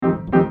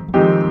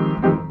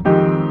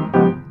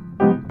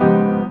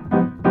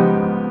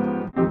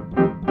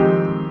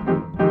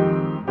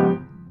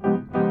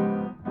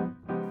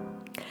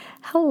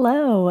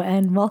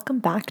welcome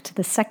back to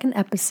the second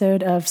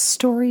episode of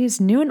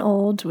Stories New and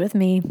Old with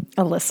me,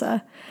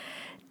 Alyssa.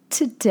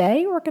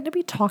 Today, we're going to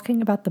be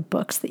talking about the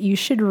books that you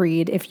should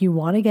read if you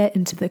want to get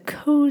into the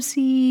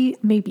cozy,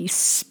 maybe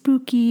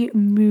spooky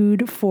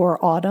mood for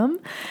autumn.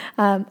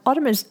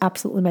 Autumn is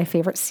absolutely my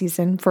favorite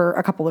season for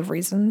a couple of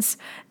reasons.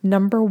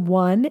 Number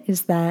one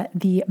is that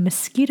the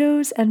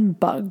mosquitoes and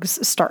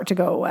bugs start to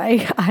go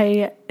away.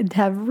 I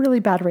have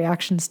really bad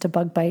reactions to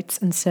bug bites,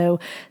 and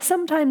so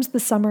sometimes the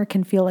summer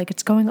can feel like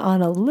it's going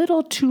on a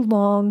little too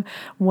long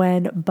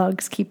when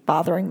bugs keep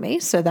bothering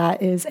me, so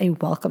that is a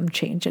welcome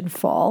change in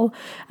fall.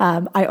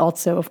 I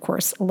also, of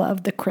course,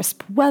 love the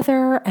crisp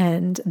weather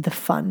and the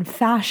fun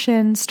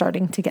fashion,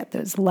 starting to get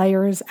those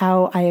layers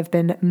out. I have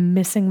been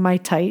missing my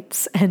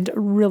tights and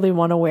really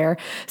want to wear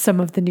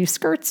some of the new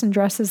skirts and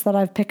dresses that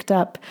I've picked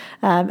up.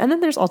 And then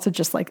there's also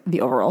just like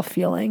the overall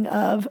feeling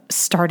of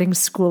starting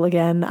school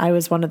again. I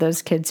was one of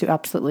those kids who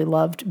absolutely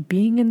loved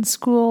being in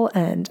school,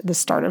 and the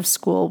start of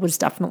school was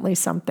definitely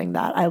something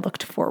that I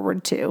looked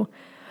forward to.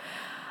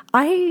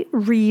 I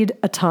read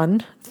a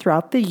ton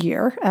throughout the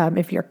year.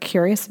 If you're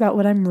curious about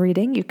what I'm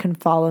reading, you can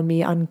follow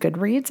me on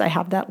Goodreads. I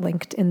have that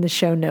linked in the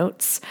show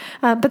notes.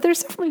 But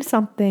there's definitely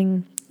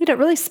something,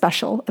 really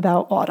special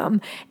about autumn,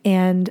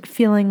 and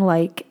feeling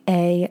like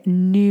a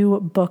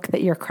new book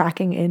that you're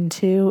cracking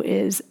into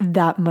is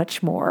that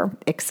much more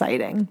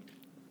exciting.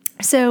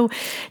 So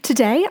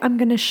today I'm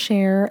going to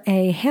share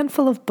a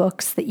handful of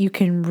books that you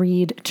can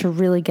read to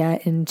really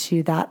get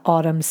into that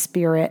autumn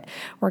spirit.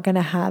 We're going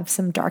to have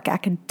some dark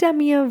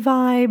academia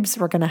vibes.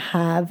 We're going to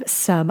have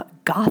some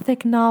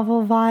gothic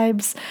novel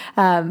vibes.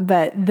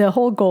 But the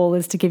whole goal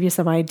is to give you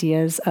some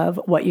ideas of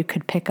what you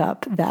could pick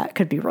up that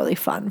could be really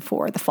fun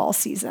for the fall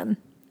season.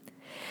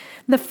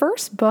 The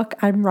first book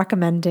I'm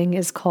recommending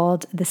is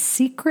called The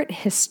Secret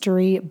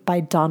History by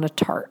Donna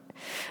Tartt.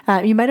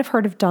 You might have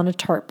heard of Donna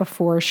Tartt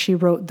before. She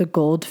wrote The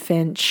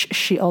Goldfinch.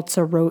 She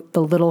also wrote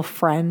The Little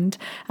Friend.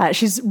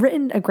 She's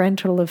written a grand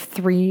total of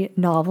 3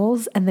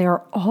 novels, and they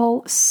are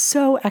all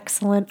so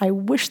excellent. I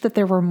wish that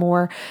there were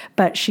more,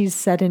 but she's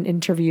said in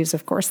interviews,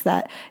 of course,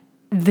 that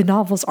the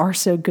novels are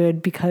so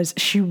good because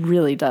she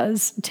really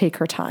does take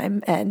her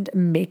time and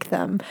make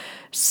them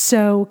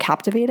so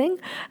captivating.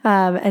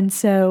 And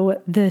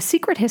so The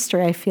Secret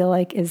History, I feel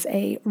like, is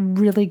a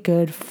really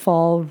good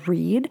fall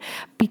read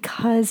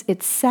because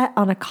it's set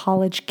on a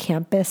college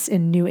campus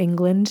in New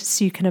England.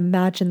 So you can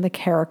imagine the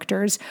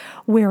characters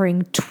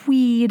wearing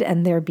tweed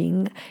and there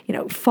being,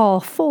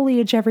 fall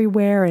foliage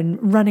everywhere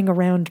and running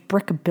around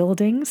brick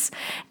buildings.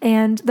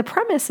 And the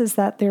premise is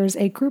that there's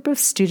a group of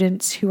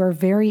students who are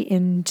very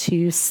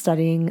into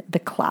studying the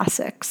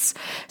classics.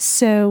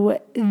 So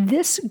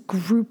this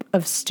group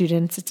of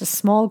students, it's a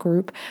small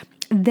group,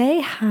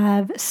 they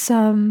have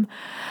some,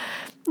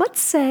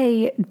 let's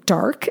say,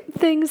 dark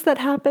things that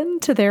happen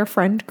to their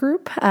friend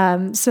group.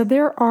 So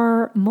there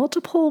are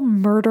multiple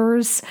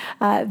murders.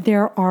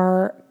 There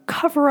are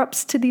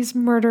cover-ups to these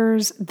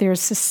murders. There's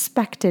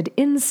suspected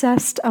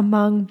incest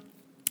among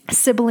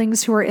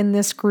siblings who are in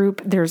this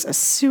group. There's a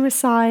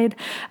suicide.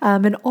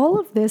 And all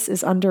of this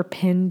is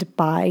underpinned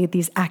by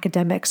these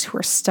academics who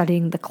are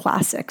studying the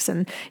classics.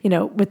 And,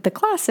 with the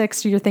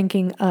classics, you're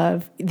thinking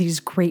of these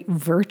great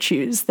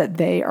virtues that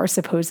they are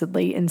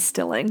supposedly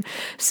instilling.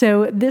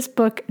 So this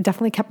book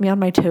definitely kept me on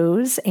my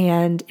toes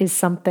and is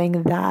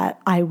something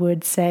that I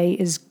would say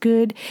is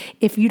good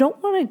if you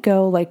don't want to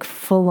go like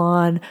full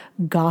on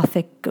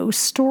gothic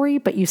ghost story,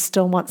 but you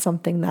still want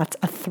something that's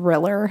a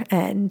thriller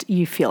and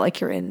you feel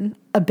like you're in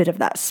a bit of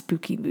that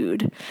spooky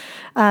mood.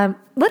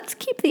 Let's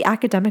keep the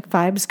academic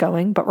vibes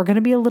going, but we're going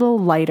to be a little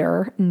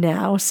lighter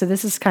now. So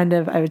this is kind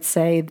of, I would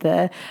say,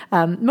 the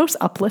most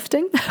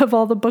uplifting of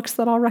all the books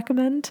that I'll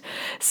recommend.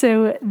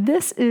 So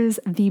this is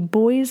The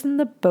Boys in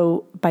the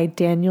Boat by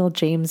Daniel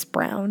James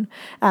Brown.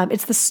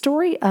 It's the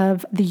story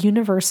of the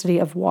University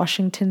of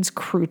Washington's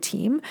crew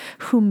team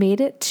who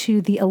made it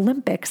to the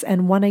Olympics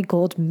and won a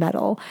gold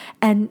medal.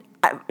 And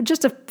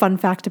just a fun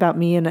fact about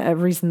me, and a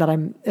reason that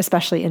I'm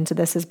especially into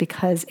this, is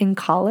because in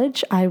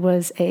college I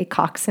was a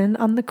coxswain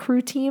on the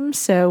crew team.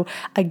 So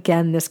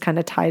again, this kind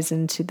of ties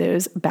into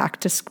those back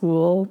to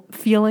school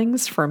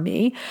feelings for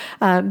me.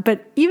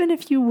 But even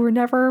if you were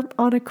never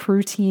on a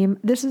crew team,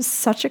 this is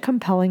such a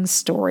compelling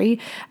story.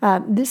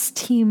 This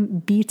team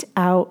beat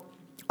out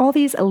all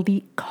these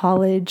elite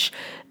college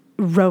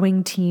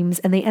rowing teams,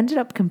 and they ended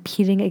up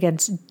competing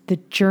against the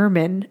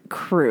German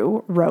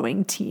crew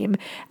rowing team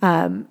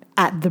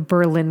at the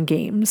Berlin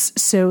Games.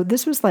 So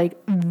this was like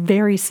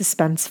very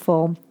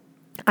suspenseful.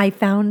 I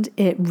found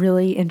it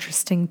really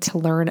interesting to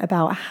learn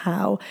about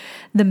how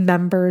the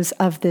members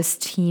of this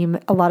team,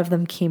 a lot of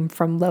them came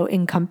from low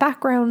income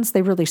backgrounds.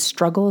 They really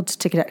struggled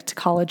to get to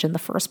college in the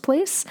first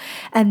place.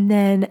 And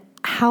then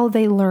how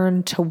they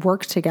learned to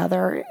work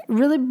together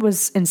really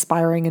was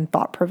inspiring and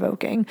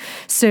thought-provoking.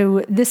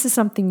 So this is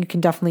something you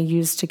can definitely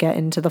use to get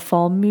into the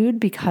fall mood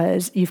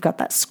because you've got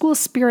that school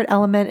spirit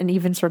element and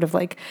even sort of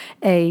like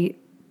a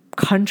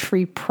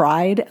country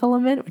pride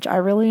element, which I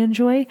really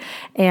enjoy.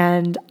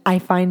 And I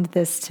find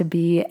this to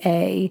be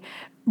a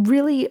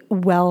really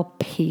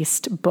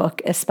well-paced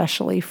book,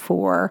 especially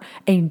for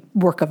a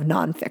work of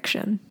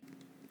nonfiction.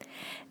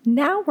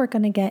 Now we're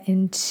going to get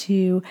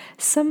into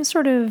some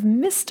sort of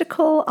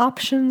mystical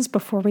options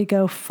before we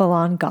go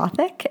full-on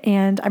Gothic,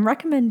 and I'm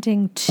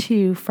recommending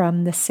two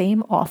from the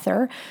same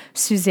author,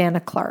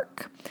 Susanna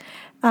Clarke.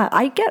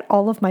 I get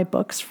all of my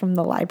books from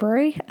the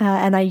library,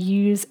 and I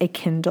use a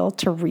Kindle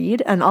to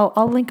read, and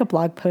I'll link a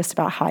blog post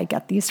about how I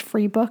get these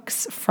free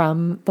books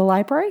from the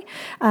library,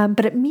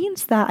 but it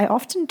means that I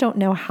often don't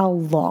know how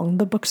long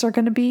the books are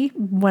going to be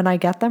when I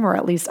get them, or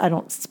at least I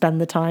don't spend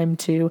the time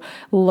to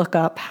look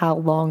up how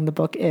long the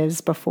book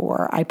is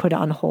before I put it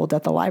on hold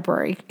at the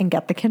library and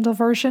get the Kindle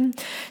version.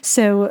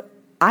 So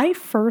I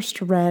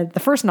first read, the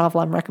first novel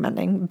I'm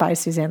recommending by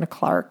Susanna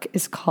Clarke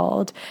is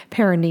called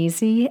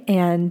Piranesi,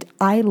 and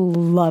I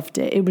loved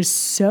it. It was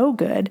so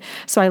good.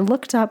 So I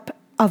looked up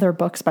other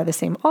books by the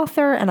same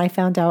author, and I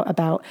found out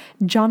about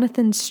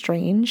Jonathan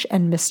Strange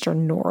and Mr.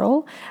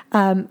 Norrell.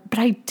 But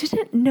I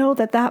didn't know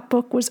that that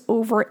book was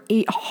over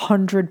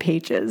 800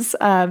 pages.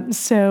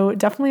 So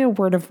definitely a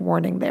word of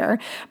warning there.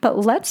 But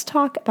let's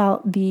talk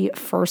about the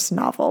first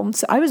novel.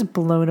 So I was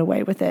blown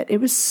away with it. It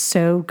was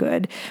so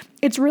good.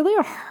 It's really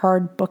a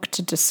hard book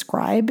to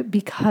describe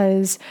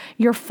because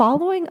you're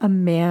following a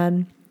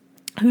man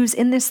who's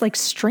in this like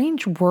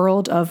strange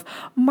world of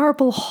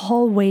marble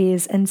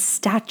hallways and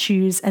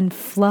statues and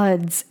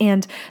floods.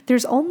 And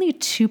there's only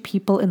two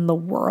people in the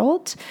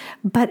world,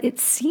 but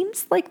it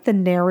seems like the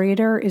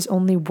narrator is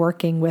only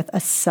working with a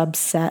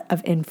subset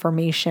of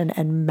information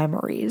and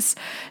memories.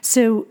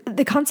 So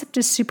the concept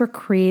is super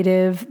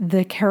creative.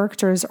 The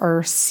characters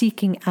are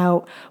seeking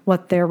out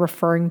what they're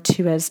referring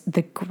to as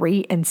the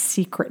great and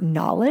secret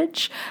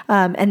knowledge.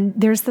 And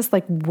there's this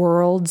like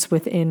worlds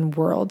within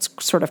worlds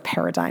sort of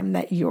paradigm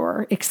that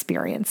you're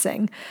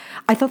experiencing.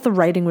 I thought the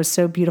writing was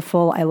so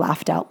beautiful. I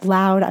laughed out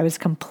loud. I was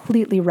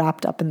completely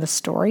wrapped up in the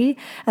story.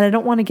 And I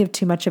don't want to give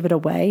too much of it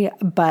away,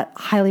 but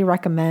highly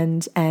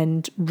recommend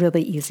and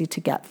really easy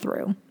to get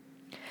through.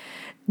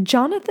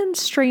 Jonathan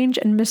Strange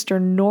and Mr.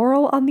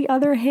 Norrell, on the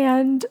other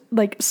hand,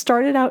 like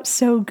started out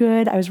so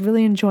good. I was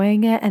really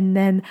enjoying it. And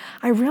then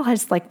I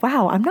realized like,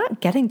 wow, I'm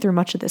not getting through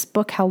much of this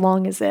book. How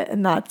long is it?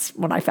 And that's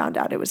when I found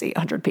out it was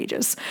 800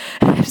 pages.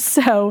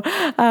 So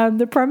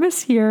the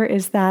premise here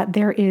is that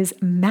there is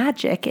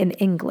magic in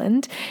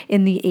England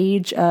in the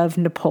age of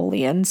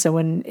Napoleon. So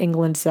when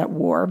England's at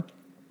war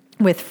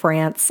with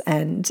France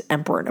and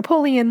Emperor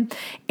Napoleon.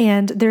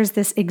 And there's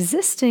this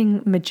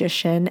existing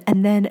magician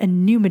and then a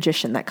new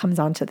magician that comes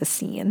onto the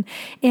scene.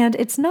 And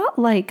it's not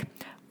like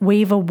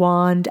wave a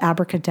wand,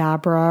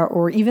 abracadabra,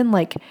 or even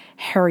like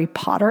Harry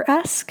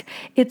Potter-esque.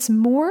 It's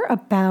more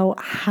about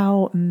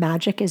how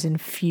magic is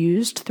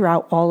infused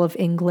throughout all of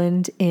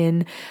England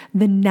in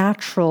the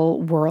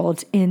natural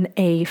world, in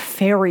a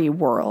fairy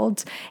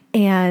world.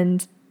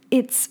 And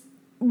it's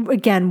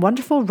again,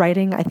 wonderful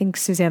writing. I think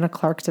Susanna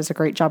Clarke does a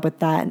great job with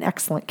that and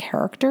excellent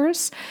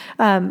characters.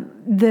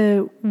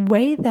 The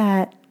way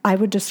that I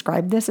would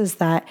describe this is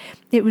that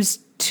it was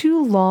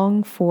too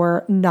long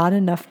for not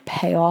enough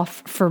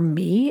payoff for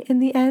me in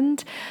the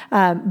end.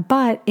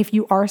 But if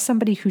you are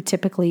somebody who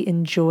typically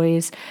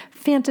enjoys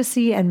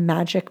fantasy and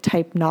magic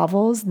type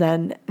novels,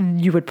 then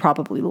you would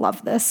probably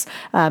love this.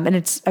 And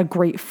it's a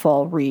great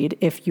fall read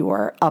if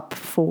you're up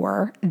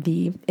for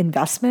the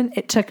investment.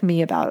 It took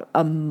me about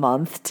a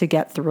month to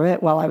get through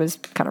it while I was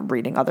kind of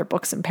reading other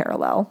books in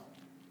parallel.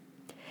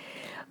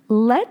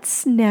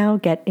 Let's now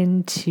get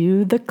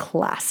into the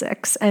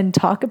classics and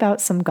talk about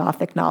some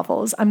Gothic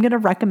novels. I'm going to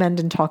recommend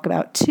and talk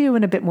about two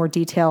in a bit more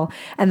detail,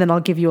 and then I'll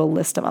give you a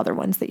list of other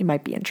ones that you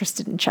might be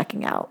interested in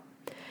checking out.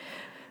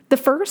 The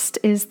first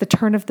is The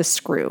Turn of the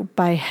Screw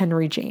by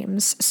Henry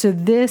James. So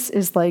this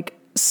is like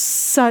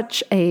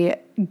such a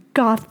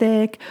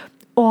Gothic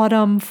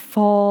autumn,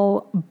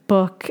 fall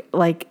book,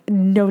 like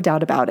no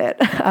doubt about it.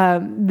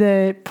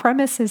 The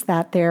premise is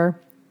that there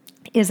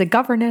is a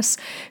governess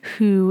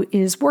who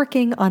is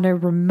working on a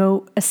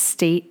remote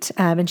estate,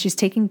 and she's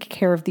taking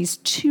care of these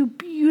two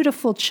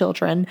beautiful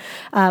children,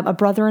 a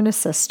brother and a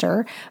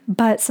sister,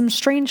 but some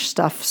strange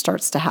stuff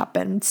starts to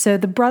happen. So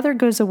the brother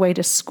goes away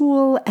to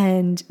school,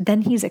 and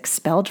then he's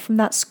expelled from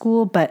that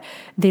school, but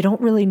they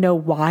don't really know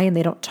why, and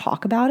they don't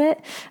talk about it.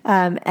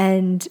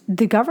 And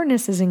the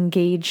governess is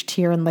engaged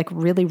here in like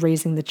really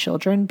raising the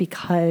children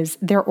because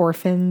they're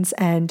orphans,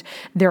 and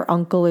their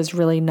uncle is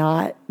really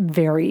not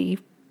very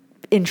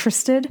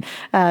interested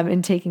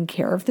in taking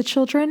care of the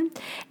children.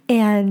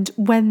 And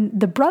when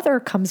the brother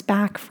comes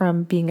back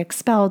from being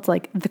expelled,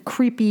 like the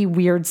creepy,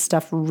 weird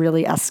stuff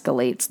really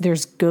escalates.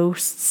 There's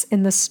ghosts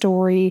in the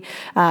story.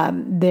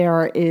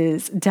 There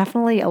is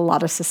definitely a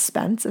lot of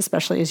suspense,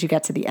 especially as you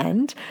get to the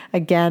end.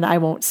 Again, I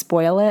won't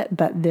spoil it,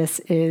 but this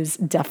is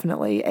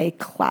definitely a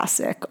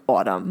classic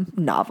autumn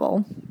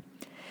novel.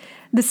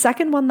 The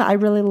second one that I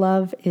really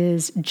love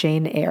is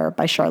Jane Eyre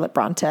by Charlotte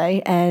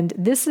Bronte. And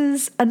this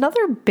is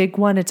another big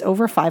one. It's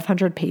over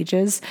 500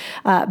 pages,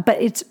 but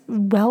it's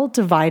well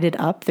divided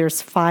up.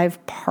 There's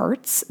 5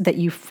 parts that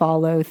you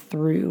follow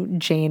through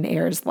Jane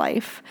Eyre's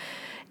life.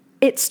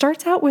 It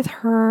starts out with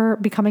her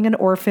becoming an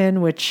orphan,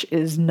 which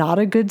is not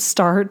a good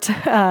start.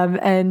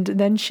 And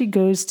then she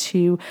goes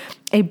to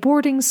a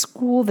boarding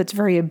school that's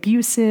very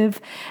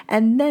abusive.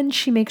 And then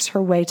she makes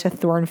her way to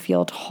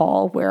Thornfield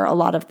Hall, where a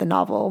lot of the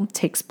novel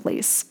takes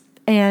place.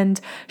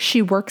 And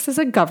she works as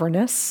a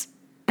governess.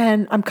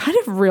 And I'm kind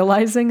of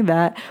realizing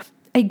that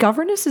a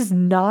governess is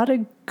not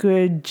a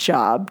good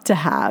job to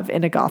have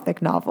in a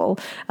Gothic novel.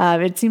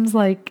 It seems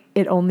like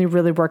it only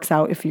really works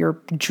out if you're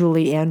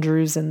Julie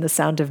Andrews in The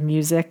Sound of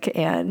Music,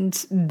 and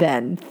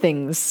then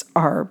things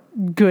are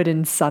good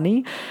and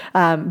sunny.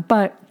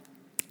 But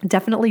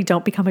definitely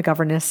don't become a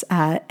governess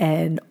at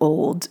an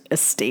old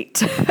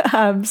estate.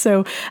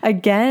 So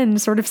again,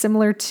 sort of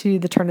similar to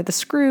The Turn of the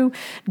Screw,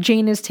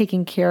 Jane is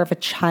taking care of a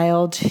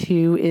child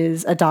who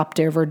is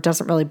adoptive or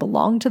doesn't really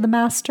belong to the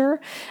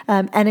master.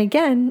 And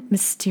again,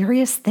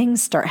 mysterious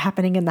things start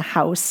happening in the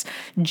house.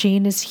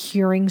 Jane is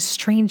hearing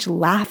strange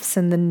laughs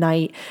in the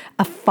night.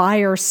 A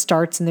fire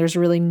starts and there's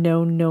really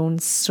no known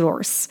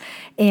source.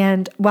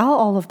 And while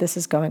all of this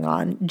is going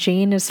on,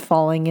 Jane is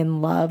falling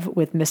in love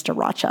with Mr.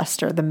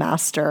 Rochester, the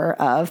master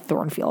of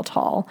Thornfield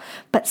Hall.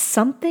 But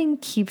something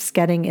keeps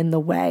getting in the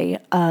way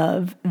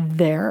of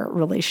their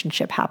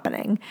relationship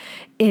happening.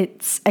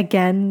 It's,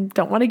 again,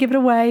 don't want to give it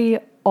away,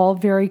 all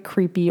very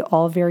creepy,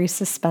 all very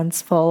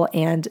suspenseful.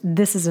 And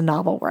this is a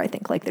novel where I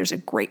think there's a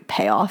great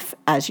payoff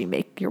as you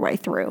make your way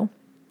through.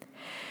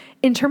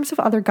 In terms of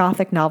other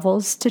Gothic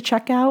novels to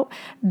check out,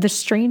 The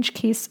Strange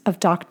Case of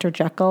Dr.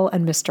 Jekyll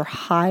and Mr.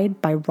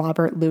 Hyde by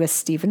Robert Louis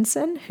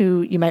Stevenson,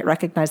 who you might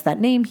recognize that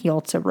name. He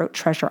also wrote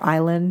Treasure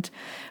Island.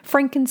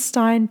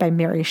 Frankenstein by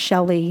Mary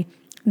Shelley.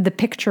 The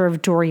Picture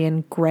of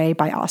Dorian Gray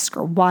by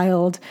Oscar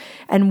Wilde,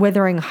 and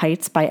Wuthering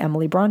Heights by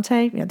Emily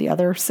Bronte, the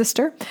other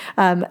sister.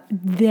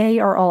 They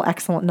are all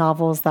excellent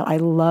novels that I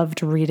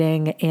loved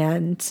reading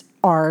and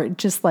are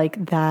just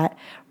like that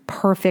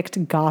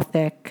perfect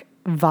Gothic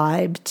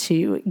vibe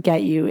to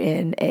get you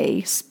in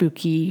a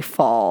spooky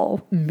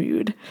fall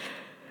mood.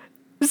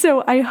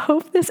 So I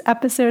hope this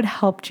episode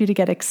helped you to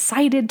get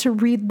excited to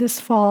read this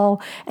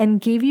fall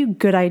and gave you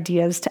good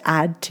ideas to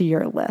add to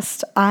your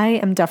list. I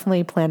am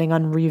definitely planning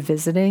on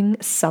revisiting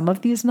some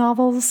of these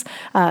novels,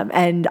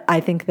 and I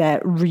think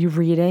that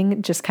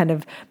rereading just kind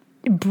of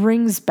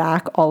brings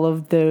back all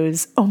of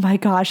those, oh my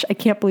gosh, I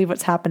can't believe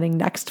what's happening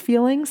next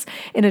feelings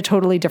in a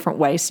totally different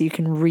way so you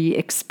can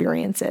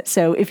re-experience it.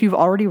 So if you've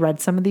already read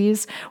some of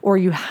these or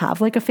you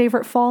have a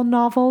favorite fall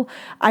novel,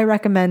 I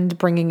recommend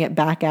bringing it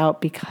back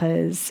out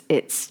because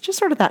it's just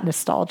sort of that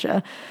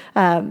nostalgia.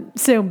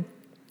 So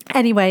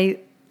anyway,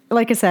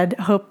 like I said,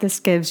 hope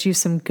this gives you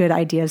some good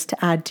ideas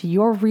to add to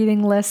your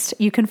reading list.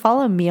 You can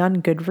follow me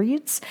on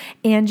Goodreads,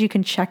 and you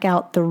can check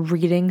out the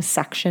reading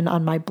section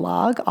on my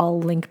blog. I'll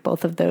link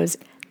both of those.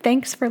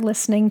 Thanks for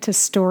listening to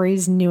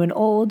Stories New and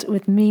Old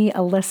with me,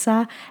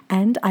 Alyssa,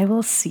 and I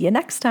will see you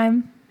next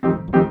time.